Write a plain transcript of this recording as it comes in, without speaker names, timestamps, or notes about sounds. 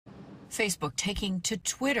Facebook taking to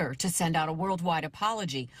Twitter to send out a worldwide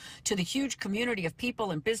apology to the huge community of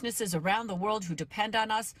people and businesses around the world who depend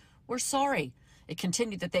on us. We're sorry. It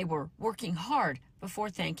continued that they were working hard before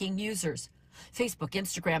thanking users. Facebook,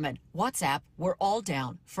 Instagram, and WhatsApp were all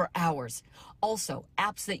down for hours. Also,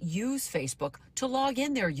 apps that use Facebook to log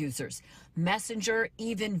in their users. Messenger,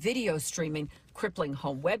 even video streaming, crippling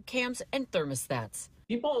home webcams and thermostats.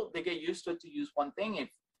 People, they get used to it to use one thing. If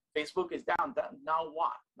Facebook is down, now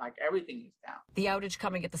what? Like everything is down. The outage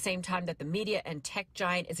coming at the same time that the media and tech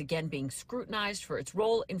giant is again being scrutinized for its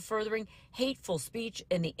role in furthering hateful speech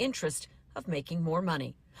in the interest of making more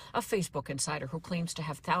money. A Facebook insider who claims to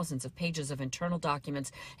have thousands of pages of internal documents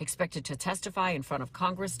expected to testify in front of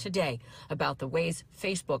Congress today about the ways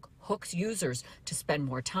Facebook hooks users to spend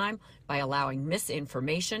more time by allowing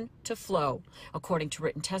misinformation to flow. According to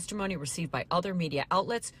written testimony received by other media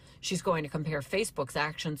outlets, she's going to compare Facebook's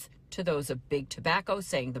actions to those of Big Tobacco,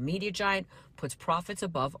 saying the media giant puts profits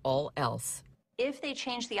above all else. If they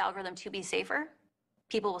change the algorithm to be safer,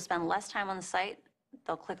 people will spend less time on the site.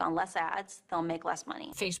 They'll click on less ads. They'll make less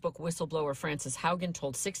money. Facebook whistleblower Frances Haugen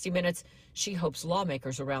told 60 Minutes she hopes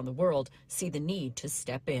lawmakers around the world see the need to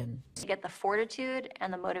step in. To get the fortitude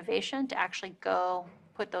and the motivation to actually go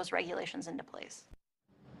put those regulations into place.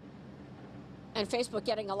 And Facebook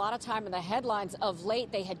getting a lot of time in the headlines of late.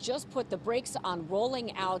 They had just put the brakes on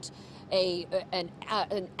rolling out an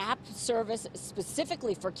app service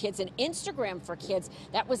specifically for kids, an Instagram for kids.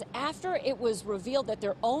 That was after it was revealed that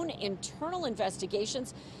their own internal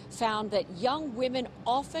investigations found that young women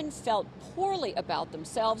often felt poorly about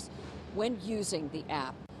themselves when using the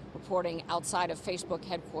app. Reporting outside of Facebook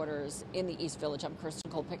headquarters in the East Village, I'm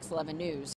Kirsten Cole, Pix 11 News.